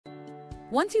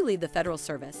Once you leave the federal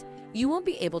service, you won't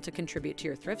be able to contribute to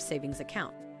your thrift savings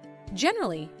account.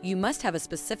 Generally, you must have a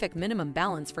specific minimum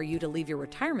balance for you to leave your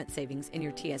retirement savings in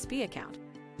your TSP account.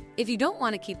 If you don't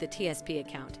want to keep the TSP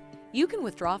account, you can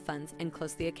withdraw funds and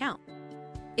close the account.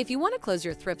 If you want to close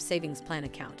your thrift savings plan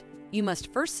account, you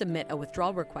must first submit a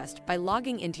withdrawal request by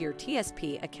logging into your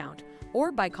TSP account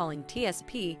or by calling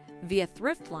TSP via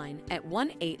Thrift line at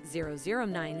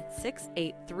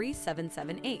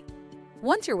 1-8009-683778.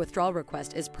 Once your withdrawal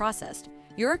request is processed,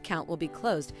 your account will be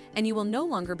closed and you will no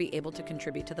longer be able to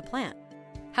contribute to the plan.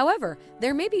 However,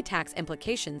 there may be tax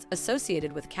implications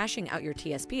associated with cashing out your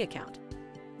TSP account.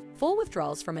 Full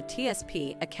withdrawals from a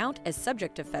TSP account is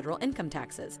subject to federal income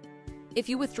taxes. If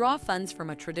you withdraw funds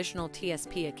from a traditional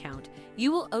TSP account,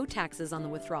 you will owe taxes on the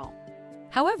withdrawal.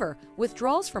 However,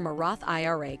 withdrawals from a Roth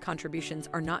IRA contributions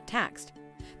are not taxed,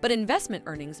 but investment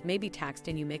earnings may be taxed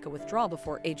and you make a withdrawal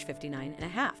before age 59 and a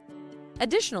half.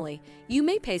 Additionally, you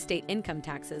may pay state income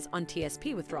taxes on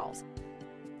TSP withdrawals.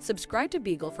 Subscribe to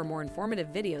Beagle for more informative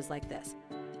videos like this.